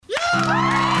Why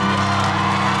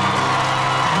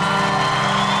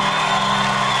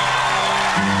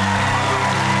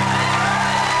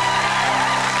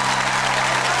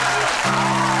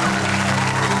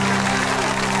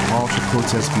don't you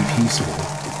protests be peaceful?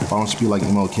 Why don't you be like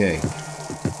MLK?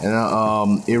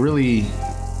 And it really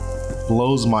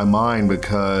blows my mind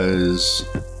because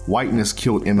whiteness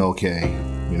killed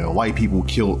MLK. You know, white people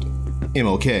killed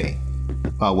MLK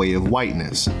by way of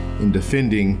whiteness in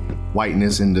defending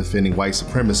whiteness and defending white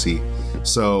supremacy.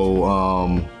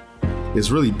 So it's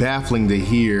really baffling to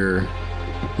hear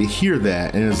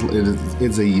that, and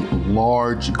it's a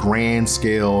large, grand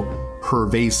scale,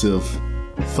 pervasive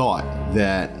thought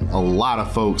that a lot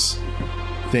of folks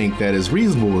think that is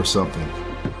reasonable or something.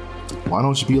 Why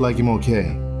don't you be like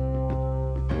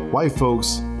MLK? White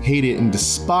folks hated and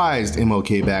despised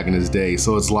MLK back in his day,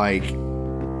 so it's like,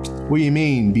 what do you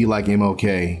mean be like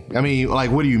MLK? I mean,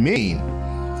 like, what do you mean?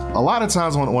 A lot of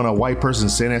times when a white person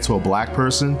is saying that to a black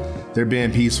person, they're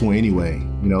being peaceful anyway.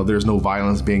 You know, there's no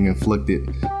violence being inflicted,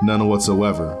 none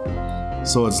whatsoever.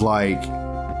 So it's like,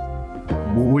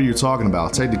 what are you talking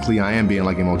about? Technically, I am being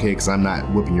like MLK because I'm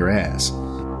not whipping your ass.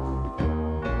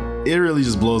 It really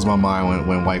just blows my mind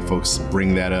when white folks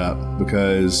bring that up,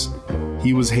 because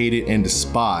he was hated and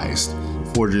despised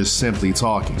for just simply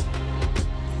talking.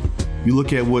 You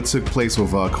look at what took place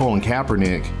with Colin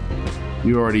Kaepernick,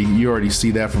 you already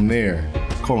see that from there.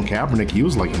 Colin Kaepernick, he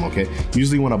was like MLK.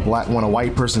 Usually when a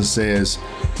white person says,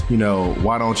 you know,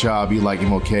 why don't y'all be like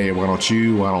MLK, or why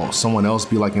don't someone else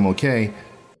be like MLK,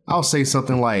 I'll say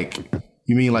something like,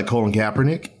 you mean like Colin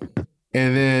Kaepernick?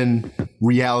 And then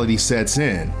reality sets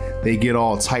in. They get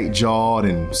all tight-jawed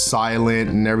and silent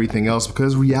and everything else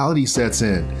because reality sets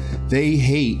in. They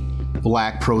hate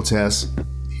black protests,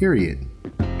 period.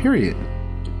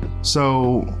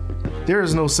 So there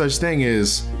is no such thing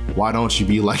as, why don't you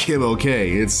be like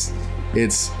MLK?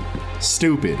 It's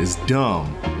stupid. It's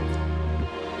dumb.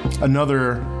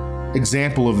 Another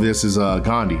example of this is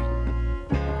Gandhi.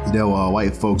 You know,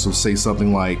 white folks will say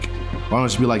something like, why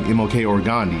don't you be like MLK or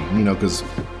Gandhi? You know, because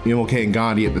MLK and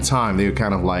Gandhi at the time, they were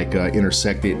kind of like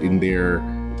intersected in their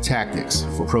tactics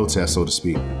for protest, so to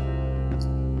speak.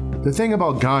 The thing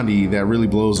about Gandhi that really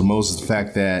blows the most is the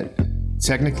fact that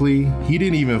technically he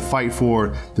didn't even fight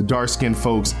for the dark-skinned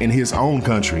folks in his own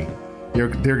country. They're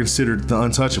considered the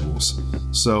untouchables.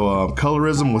 So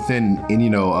colorism within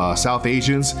South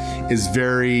Asians is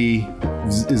very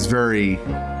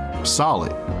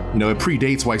solid. You know, it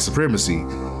predates white supremacy.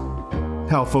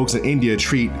 How folks in India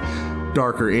treat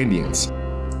darker Indians.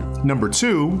 Number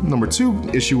two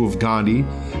issue of Gandhi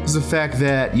is the fact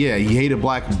that, he hated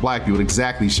black people.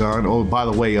 Exactly, Sean. Oh, by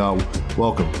the way,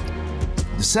 welcome.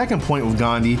 The second point with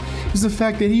Gandhi is the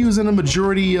fact that he was in a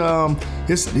majority,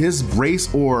 his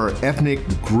race or ethnic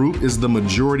group is the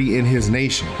majority in his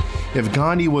nation. If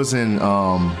Gandhi was in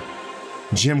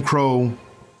Jim Crow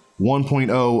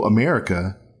 1.0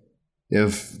 America,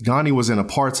 if Gandhi was in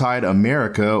apartheid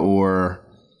America or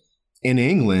in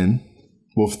England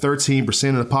with 13%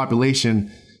 of the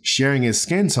population sharing his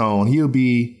skin tone, he'll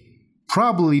be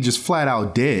probably just flat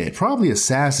out dead, probably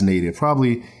assassinated,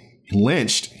 probably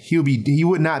lynched. He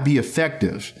would not be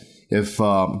effective. If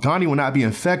Gandhi would not be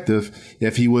effective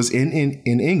if he was in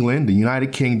England, the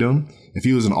United Kingdom, if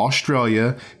he was in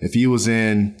Australia, if he was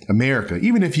in America,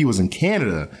 even if he was in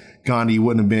Canada, Gandhi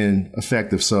wouldn't have been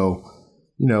effective. So,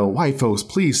 you know, white folks,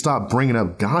 please stop bringing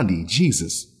up Gandhi.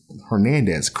 Jesus,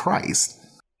 Hernandez, Christ.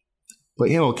 But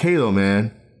MLK though,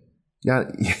 man, y'all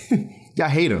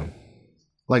hate him.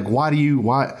 Like, why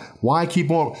keep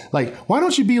on, like, why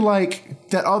don't you be like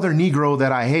that other Negro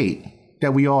that I hate,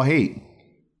 that we all hate?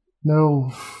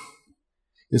 No,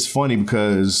 it's funny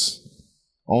because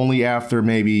only after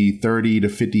maybe 30 to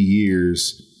 50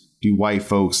 years do white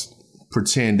folks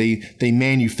pretend they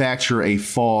manufacture a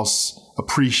false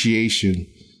appreciation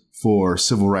for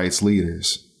civil rights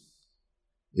leaders.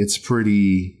 It's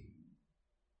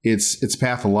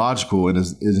pathological and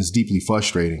it is deeply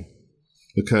frustrating.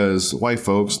 Because white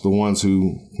folks, the ones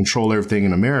who control everything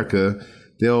in America,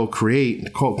 they'll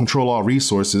control all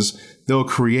resources. They'll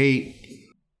create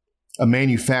a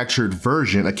manufactured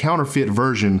version, a counterfeit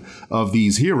version of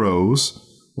these heroes.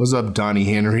 What's up, Donnie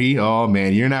Henry? Oh,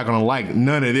 man, you're not going to like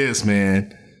none of this,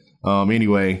 man.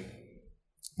 Anyway,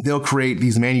 they'll create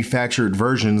these manufactured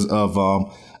versions of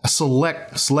a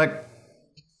select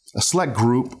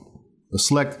group, a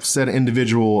select set of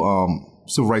individual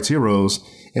civil rights heroes,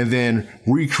 and then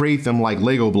recreate them like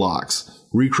Lego blocks,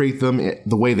 recreate them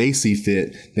the way they see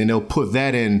fit. Then they'll put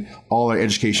that in all our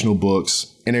educational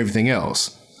books and everything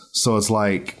else. So it's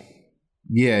like,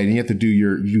 and you have to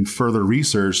do further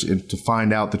research to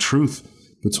find out the truth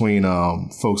between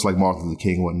folks like Martin Luther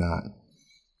King and whatnot.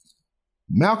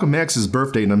 Malcolm X's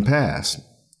birthday done passed.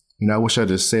 I wish I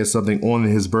just said something on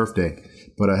his birthday,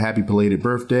 but a happy belated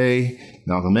birthday,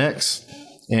 Malcolm X.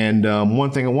 And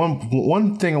one thing I want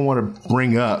to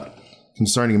bring up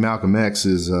concerning Malcolm X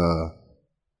is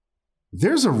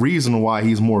there's a reason why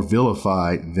he's more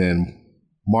vilified than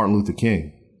Martin Luther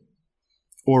King.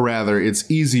 Or rather, it's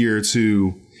easier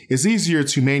to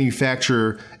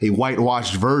manufacture a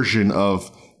whitewashed version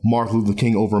of Martin Luther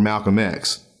King over Malcolm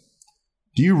X.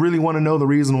 Do you really want to know the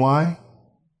reason why?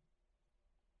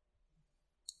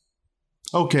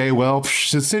 Okay, well,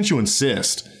 since you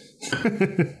insist.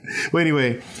 But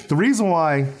anyway, the reason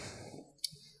why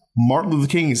Martin Luther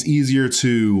King is easier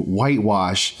to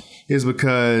whitewash is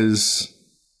because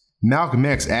Malcolm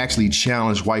X actually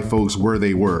challenged white folks where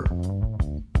they were.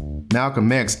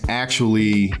 Malcolm X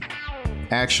actually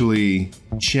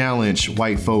challenged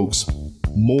white folks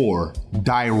more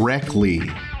directly.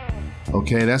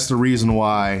 Okay, that's the reason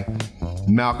why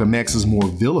Malcolm X is more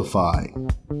vilified.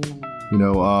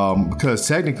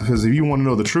 Because if you want to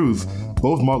know the truth,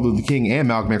 both Martin Luther King and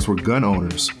Malcolm X were gun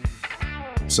owners.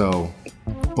 So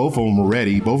both of them were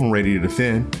ready to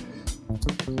defend.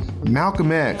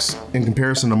 Malcolm X, in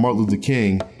comparison to Martin Luther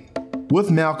King, with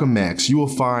Malcolm X, you will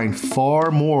find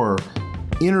far more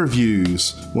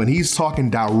interviews when he's talking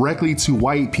directly to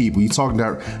white people. He's talking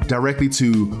directly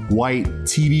to white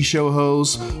TV show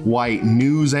hosts, white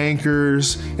news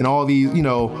anchors, and all these,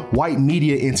 white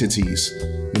media entities.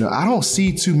 I don't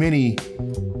see too many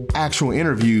actual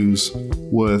interviews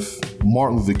with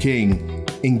Martin Luther King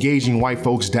engaging white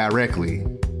folks directly.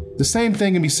 The same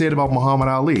thing can be said about Muhammad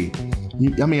Ali.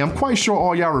 I'm quite sure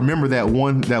all y'all remember that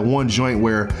one joint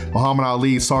where Muhammad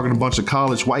Ali is talking to a bunch of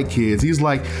college white kids. He's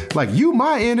like, you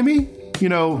my enemy?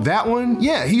 That one?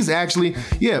 Yeah,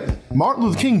 Martin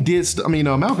Luther King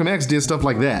Malcolm X did stuff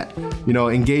like that,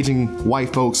 engaging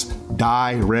white folks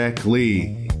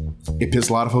directly. It pissed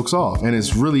a lot of folks off, and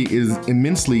is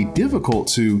immensely difficult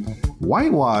to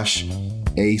whitewash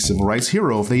a civil rights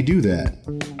hero if they do that.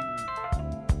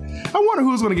 I wonder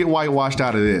who's going to get whitewashed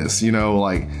out of this,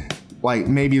 like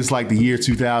maybe it's like the year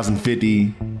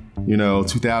 2050,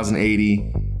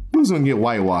 2080. Who's going to get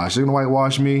whitewashed? They're going to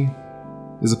whitewash me?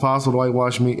 Is it possible to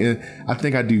whitewash me? And I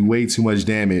think I do way too much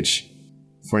damage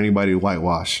for anybody to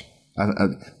whitewash.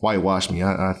 Whitewash me.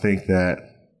 I think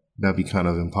that'd be kind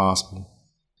of impossible.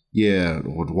 Yeah,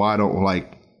 why don't,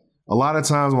 a lot of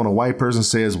times when a white person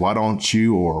says, why don't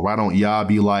you or why don't y'all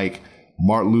be like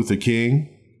Martin Luther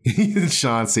King?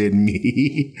 Sean said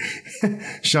me.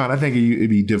 Sean, I think it'd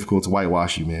be difficult to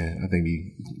whitewash you, man. I think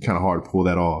it'd be kind of hard to pull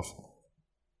that off.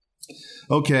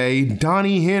 Okay,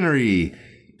 Donnie Henry.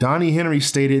 Donnie Henry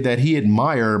stated that he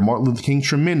admired Martin Luther King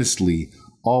tremendously.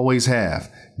 Always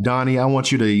have. Donnie, I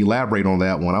want you to elaborate on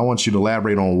that one. I want you to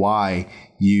elaborate on why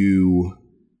you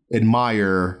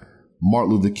admire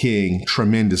Martin Luther King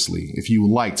tremendously, if you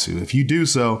would like to. If you do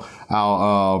so, I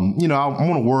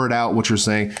want to word out what you're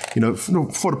saying.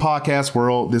 For the podcast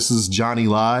world, this is Johnny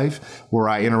Live, where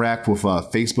I interact with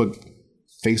Facebook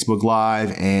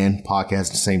Live and podcast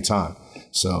at the same time.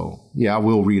 So yeah, I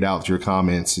will read out your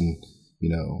comments and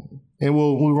we're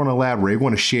going to elaborate. We're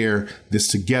going to share this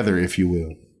together, if you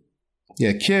will.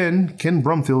 Yeah, Ken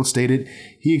Brumfield stated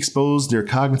he exposed their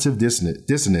cognitive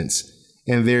dissonance,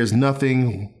 and there's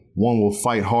nothing one will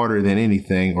fight harder than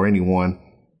anything or anyone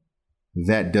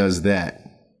that does that.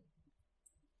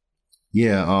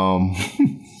 Yeah,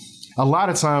 a lot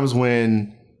of times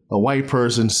when a white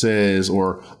person says,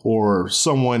 or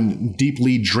someone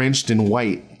deeply drenched in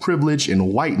white privilege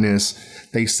and whiteness,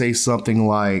 they say something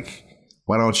like,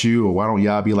 why don't you or why don't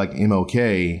y'all be like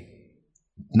MLK?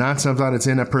 9 times out of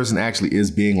 10, that person actually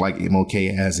is being like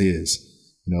MLK as is.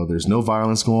 There's no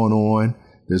violence going on.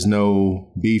 There's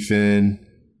no beefing,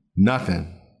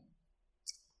 nothing.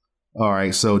 All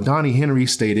right. So Donnie Henry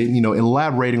stated,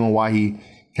 elaborating on why he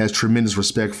has tremendous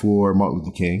respect for Martin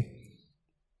Luther King.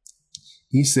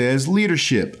 He says,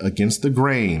 leadership against the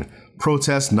grain,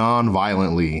 protest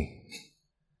non-violently.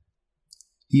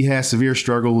 He has severe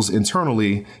struggles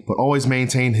internally, but always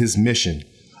maintained his mission.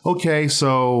 Okay,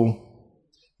 so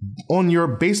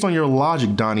based on your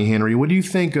logic, Donnie Henry, what do you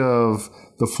think of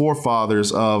the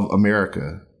forefathers of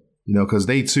America? Because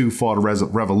they too fought a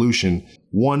revolution.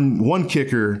 One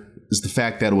kicker is the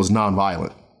fact that it was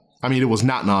nonviolent. It was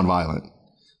not nonviolent.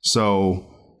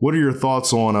 So what are your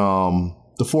thoughts on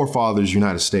the forefathers of the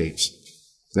United States?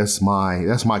 That's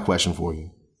my question for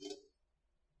you.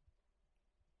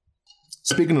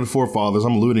 Speaking of the forefathers,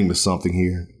 I'm alluding to something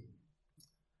here.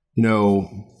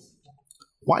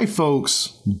 White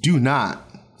folks do not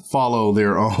follow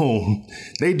their own.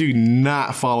 They do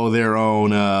not follow their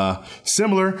own.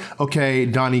 Similar. Okay,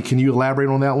 Donnie, can you elaborate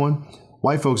on that one?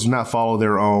 White folks do not follow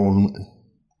their own.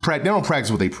 They don't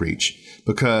practice what they preach,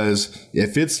 because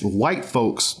if it's white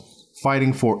folks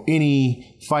fending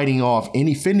off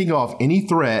any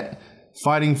threat,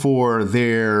 fighting for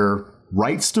their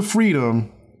rights to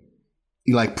freedom,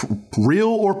 like real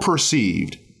or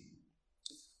perceived,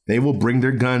 they will bring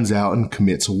their guns out and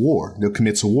commit to war. They'll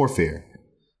commit to warfare.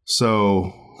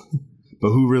 So, but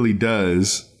who really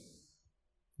does?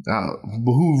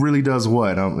 Who really does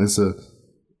what?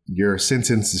 Your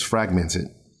sentence is fragmented.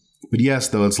 But yes,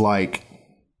 though, it's like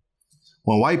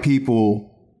when white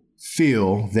people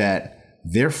feel that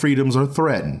their freedoms are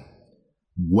threatened,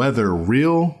 whether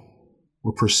real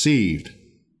or perceived,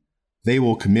 they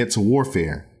will commit to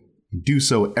warfare and do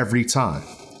so every time.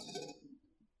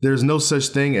 There's no such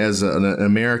thing as an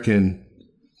American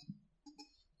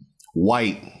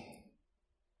white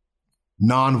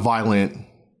nonviolent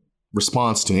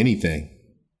response to anything.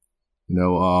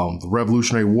 The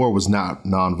Revolutionary War was not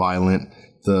nonviolent.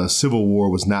 The Civil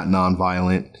War was not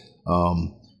nonviolent.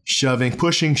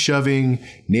 Shoving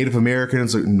Native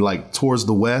Americans like towards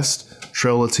the West,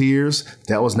 Trail of Tears,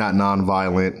 that was not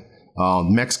nonviolent.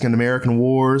 Mexican-American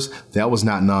Wars, that was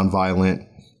not nonviolent.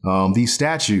 These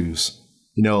statues,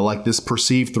 like this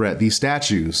perceived threat, these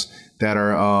statues that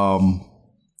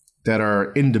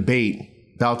are in debate,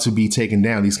 about to be taken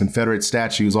down, these Confederate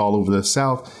statues all over the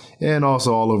South and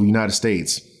also all over the United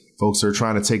States. Folks are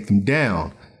trying to take them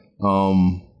down.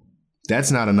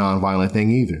 That's not a nonviolent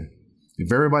thing either.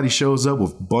 If everybody shows up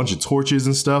with a bunch of torches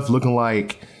and stuff looking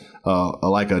like a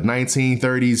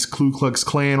 1930s Ku Klux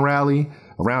Klan rally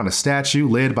around a statue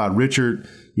led by Richard,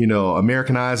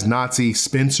 Americanized Nazi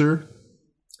Spencer,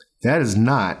 that is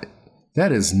not a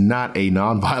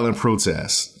nonviolent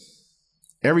protest.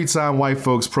 Every time white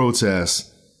folks protest,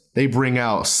 they bring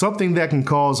out something that can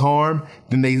cause harm,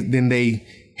 then they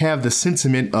have the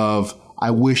sentiment of,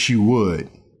 I wish you would.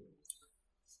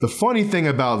 The funny thing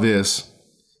about this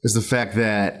is the fact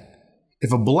that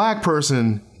if a black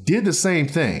person did the same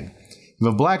thing,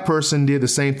 like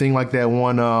that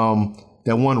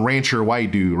one rancher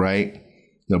white dude, right,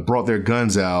 that brought their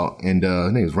guns out, and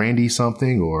his name was Randy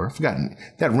something, or I've forgotten,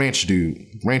 that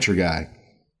rancher guy,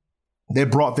 they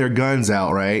brought their guns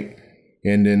out, right,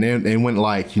 and then they went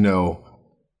like,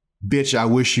 bitch, I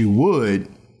wish you would,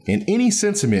 and any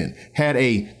sentiment had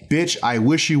a bitch, I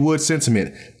wish you would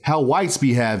sentiment. How whites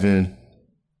be having,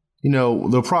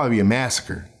 there'll probably be a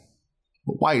massacre.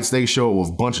 But whites, they show up with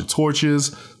a bunch of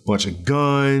torches, bunch of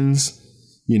guns,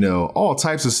 all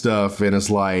types of stuff. And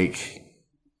it's like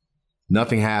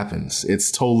nothing happens.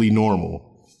 It's totally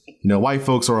normal. White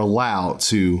folks are allowed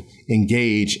to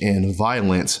engage in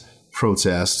violent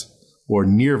protest or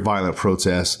near violent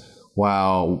protest,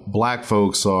 while black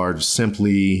folks are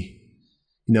simply,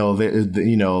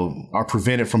 are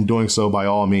prevented from doing so by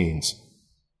all means.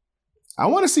 I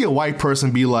want to see a white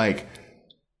person be like,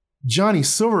 Johnny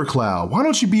Silvercloud, why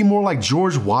don't you be more like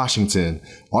George Washington?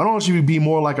 Why don't you be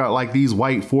more like these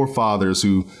white forefathers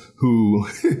who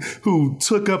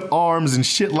took up arms and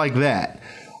shit like that?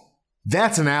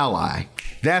 That's an ally.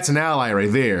 That's an ally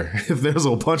right there. If there's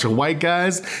a bunch of white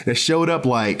guys that showed up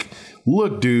like,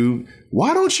 look, dude,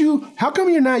 how come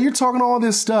you're talking all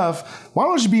this stuff? Why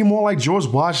don't you be more like George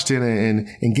Washington and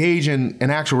engage in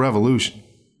an actual revolution?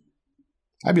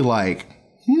 I'd be like,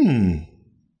 you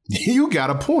got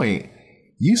a point.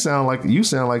 You sound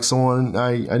like someone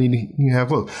I need to have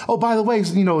close. Oh, by the way,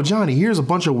 Johnny, here's a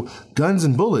bunch of guns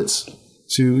and bullets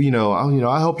to,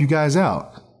 I'll help you guys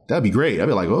out. That'd be great. I'd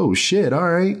be like, oh shit,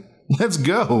 all right, let's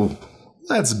go.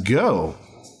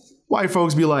 White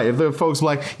folks be like, if the folks be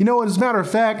like, as a matter of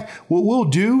fact, what we'll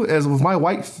do as with my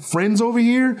white friends over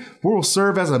here, we'll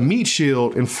serve as a meat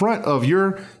shield in front of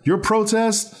your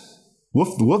protest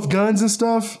with guns and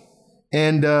stuff,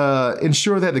 and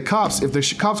ensure that the cops, if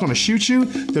the cops want to shoot you,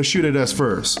 they'll shoot at us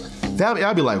first.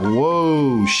 I'd be like,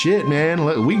 whoa, shit, man,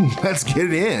 let's get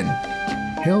it in.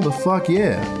 Hell the fuck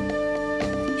yeah.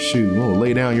 Shoot, we'll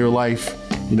lay down your life.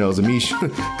 As a meat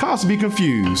cops be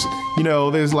confused.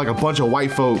 There's like a bunch of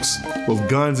white folks with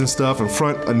guns and stuff in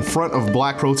front of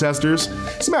black protesters.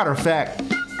 As a matter of fact,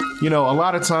 a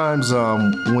lot of times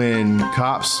when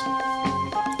cops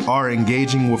are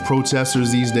engaging with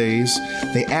protesters these days,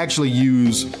 they actually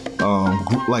use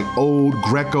like old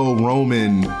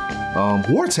Greco-Roman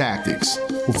war tactics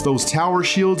with those tower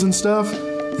shields and stuff.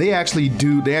 They actually,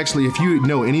 if you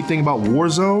know anything about war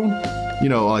zone,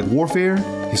 like warfare,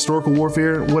 historical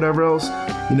warfare, whatever else,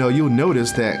 you'll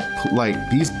notice that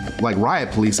these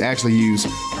riot police actually use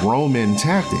Roman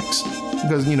tactics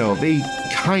because, they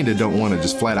kind of don't want to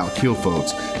just flat out kill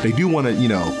folks. They do want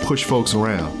to, push folks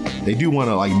around. They do want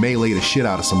to like melee the shit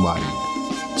out of somebody.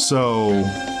 So,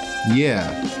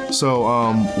 yeah. So,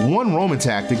 one Roman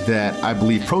tactic that I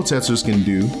believe protesters can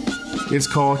do is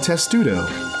called testudo.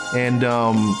 And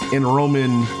in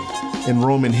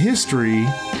Roman history,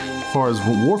 as far as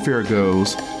warfare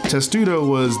goes, testudo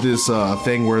was this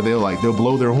thing where they'll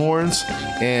blow their horns,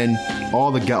 and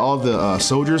all the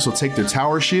soldiers will take their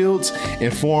tower shields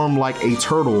and form like a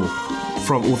turtle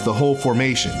with the whole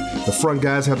formation. The front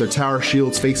guys have their tower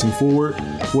shields facing forward,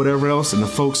 whatever else, and the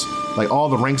folks like all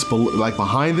the ranks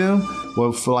behind them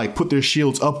will put their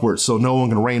shields upwards so no one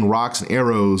can rain rocks and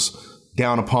arrows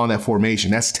down upon that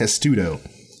formation. That's testudo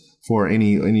for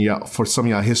for some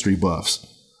of y'all history buffs.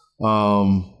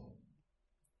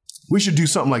 We should do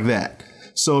something like that.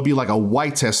 So it'd be like a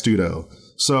white testudo.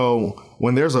 So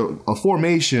when there's a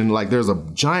formation, like there's a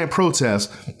giant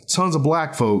protest, tons of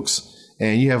black folks,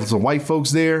 and you have some white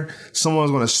folks there,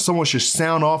 someone should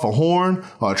sound off a horn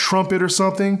or a trumpet or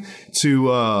something to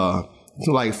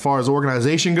like far as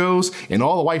organization goes, and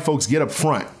all the white folks get up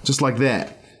front, just like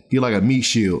that. Get like a meat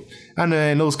shield. And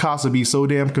then those cops would be so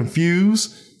damn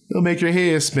confused, it'll make your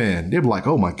head spin. They'll be like,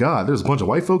 oh my God, there's a bunch of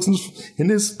white folks in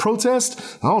this protest.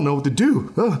 I don't know what to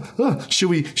do. Should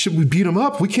we beat them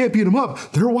up? We can't beat them up.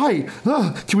 They're white.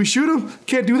 Can we shoot them?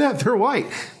 Can't do that. They're white.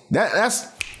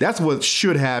 That's what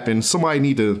should happen. Somebody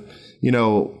need to,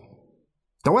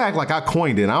 don't act like I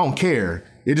coined it. I don't care.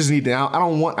 It just need to, I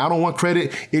don't want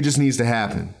credit. It just needs to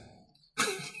happen.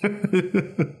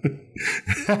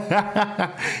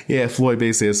 Yeah, Floyd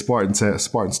Bay says Spartan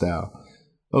style.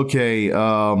 Okay,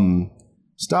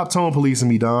 stop tone policing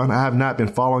me, Don. I have not been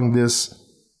following this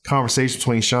conversation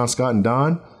between Sean Scott and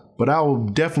Don, but I will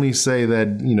definitely say that,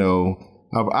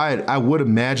 I would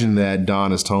imagine that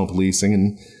Don is tone policing,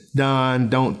 and Don,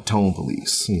 don't tone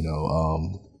police.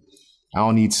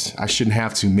 I shouldn't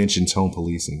have to mention tone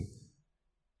policing.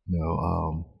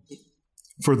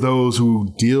 For those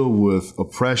who deal with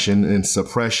oppression and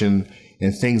suppression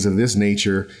and things of this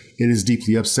nature, it is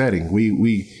deeply upsetting.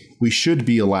 We should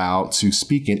be allowed to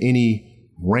speak in any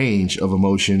range of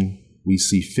emotion we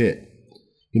see fit.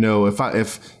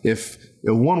 If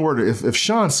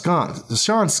Sean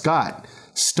Scott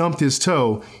stumped his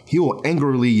toe, he will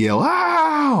angrily yell,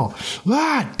 "Ow!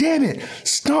 Ah, damn it!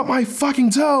 Stump my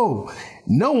fucking toe!"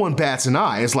 No one bats an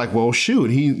eye. It's like, well, shoot,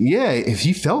 if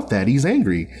he felt that, he's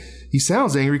angry. He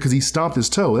sounds angry because he stomped his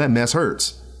toe. That mess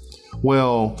hurts.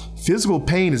 Well, physical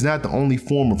pain is not the only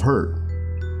form of hurt.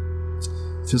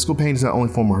 Physical pain is not the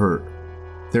only form of hurt.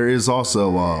 There is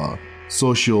also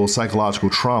social psychological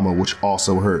trauma, which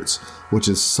also hurts, which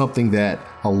is something that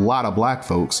a lot of black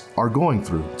folks are going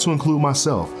through, to include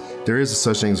myself. There is a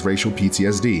such thing as racial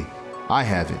PTSD. I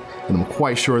have it, and I'm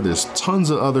quite sure there's tons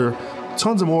of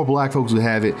more black folks who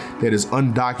have it that is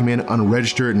undocumented,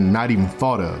 unregistered, and not even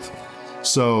thought of.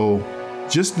 So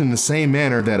just in the same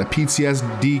manner that a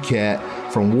PTSD cat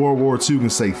from World War II can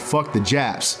say, fuck the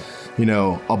Japs,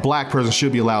 a black person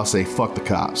should be allowed to say, fuck the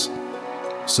cops.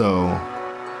 So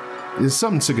it's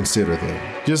something to consider there.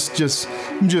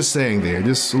 I'm just saying there,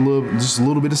 just a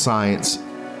little bit of science.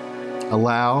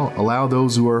 Allow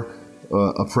those who are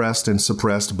oppressed and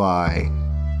suppressed by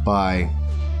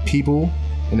people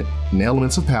and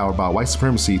elements of power, by white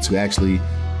supremacy, to actually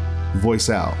voice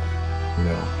out.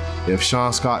 If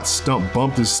Sean Scott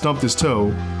stumped his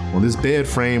toe on this bed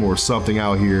frame or something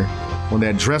out here on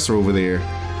that dresser over there,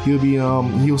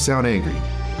 he'll sound angry.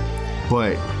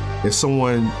 But if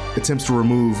someone attempts to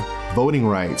remove voting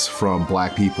rights from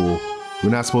black people, we're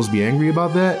not supposed to be angry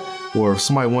about that. Or if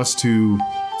somebody wants to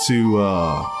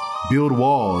build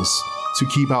walls to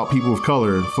keep out people of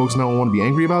color, folks don't want to be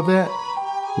angry about that.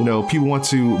 People want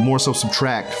to more so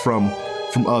subtract from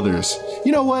others.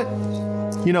 You know what?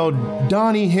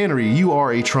 Donnie Henry, you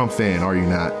are a Trump fan, are you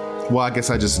not? Well, I guess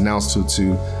I just announced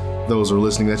to those who are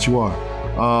listening that you are.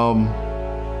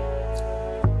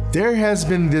 There has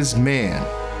been this man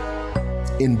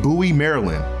in Bowie,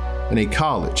 Maryland, in a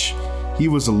college. He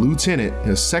was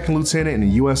a second lieutenant in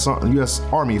the U.S.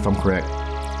 Army, if I'm correct,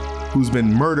 who's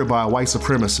been murdered by a white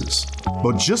supremacist.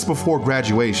 But just before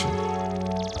graduation,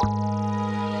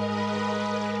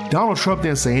 Donald Trump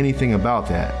didn't say anything about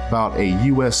that, about a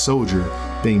U.S. soldier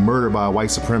being murdered by a white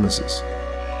supremacist.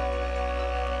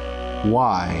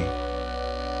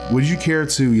 Why? Would you care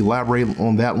to elaborate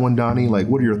on that one, Donnie? Like,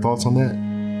 what are your thoughts on that?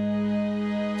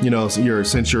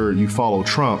 Since you follow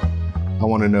Trump, I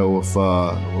want to know if,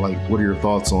 what are your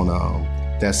thoughts on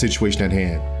that situation at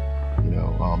hand?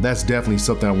 That's definitely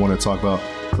something I want to talk about.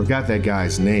 Forgot that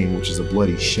guy's name, which is a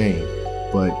bloody shame.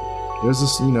 But there's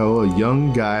this, a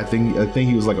young guy. I think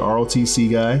he was like an ROTC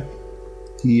guy.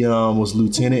 He was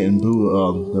lieutenant in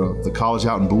the college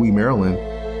out in Bowie, Maryland,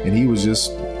 and he was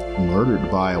just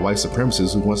murdered by a white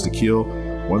supremacist who wants to kill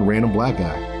one random black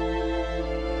guy.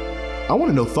 I want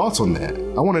to know thoughts on that.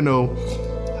 I want to know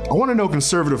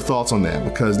conservative thoughts on that,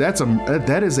 because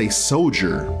that is a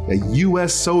soldier, a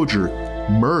U.S. soldier,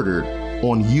 murdered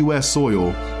on U.S.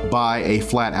 soil by a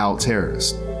flat out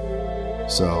terrorist.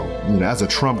 So, as a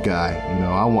Trump guy,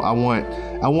 I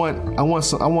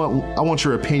want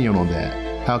your opinion on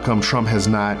that. How come Trump has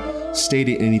not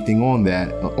stated anything on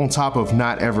that, on top of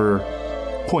not ever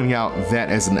pointing out that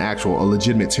as a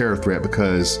legitimate terror threat,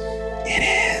 because it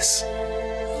is.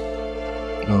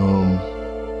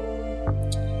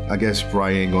 I guess you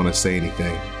probably ain't gonna say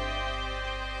anything.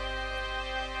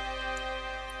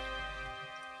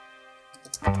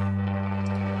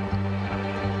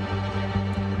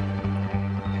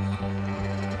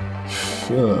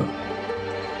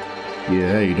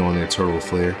 Yeah, how you doing there, Turtle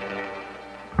Flare?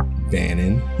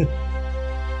 Bannon.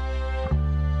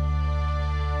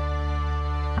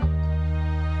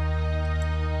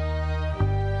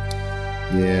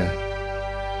 Yeah.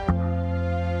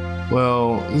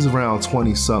 Well, this is around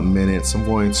 20-something minutes. I'm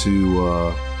going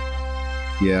to,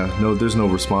 there's no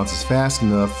responses fast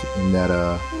enough in that,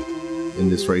 in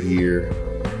this right here.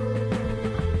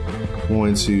 I'm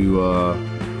going to,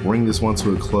 bring this one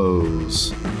to a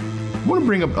close. I want to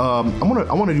bring up, I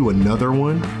want to do another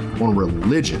one on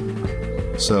religion.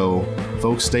 So,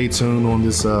 folks, stay tuned on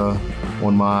this,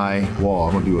 on my wall.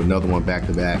 I'm going to do another one back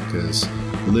to back, because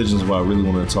religion is what I really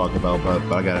wanted to talk about, but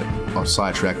I got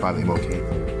sidetracked by the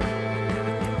MLK.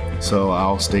 So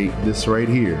I'll state this right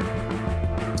here.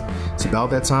 It's about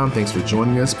that time. Thanks for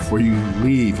joining us. Before you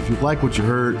leave, if you like what you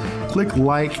heard, click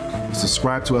like,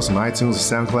 subscribe to us on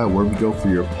iTunes and SoundCloud, where we go for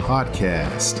your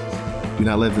podcast. Do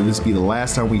not let this be the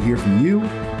last time we hear from you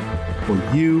or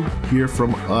you hear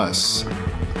from us.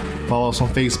 Follow us on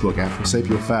Facebook at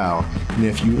Sapio Foul. And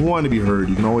if you want to be heard,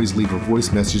 you can always leave a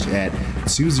voice message at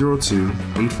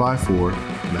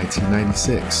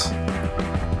 202-854-1996.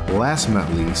 Last but not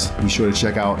least, be sure to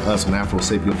check out us on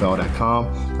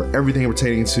AfroSapioFoul.com for everything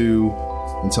pertaining to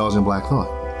intelligent black thought.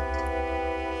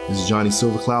 This is Johnny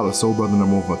Silvercloud, the soul brother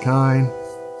number one of a kind,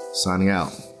 signing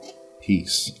out.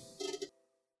 Peace.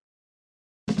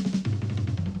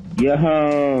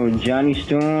 Yo, Johnny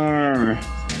Storm.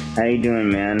 How you doing,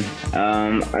 man?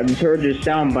 I just heard this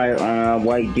soundbite on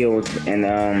White Guilt, and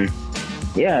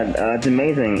it's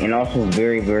amazing and also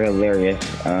very, very hilarious.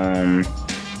 And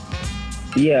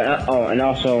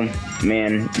also,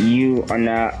 man, you are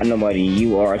not a nobody.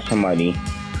 You are somebody.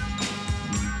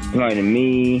 Somebody to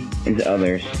me and to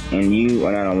others, and you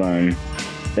are not alone.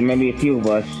 There may be a few of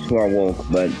us who are woke,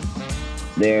 but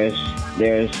there's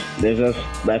us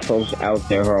black folks out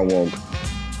there who are woke.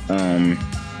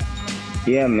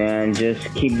 Man,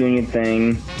 just keep doing your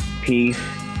thing. Peace,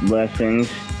 blessings,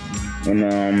 and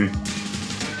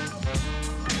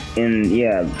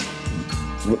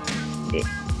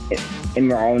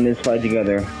we're all in this fight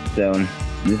together. So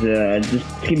just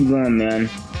keep going, man.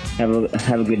 Have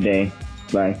a good day.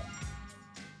 Bye.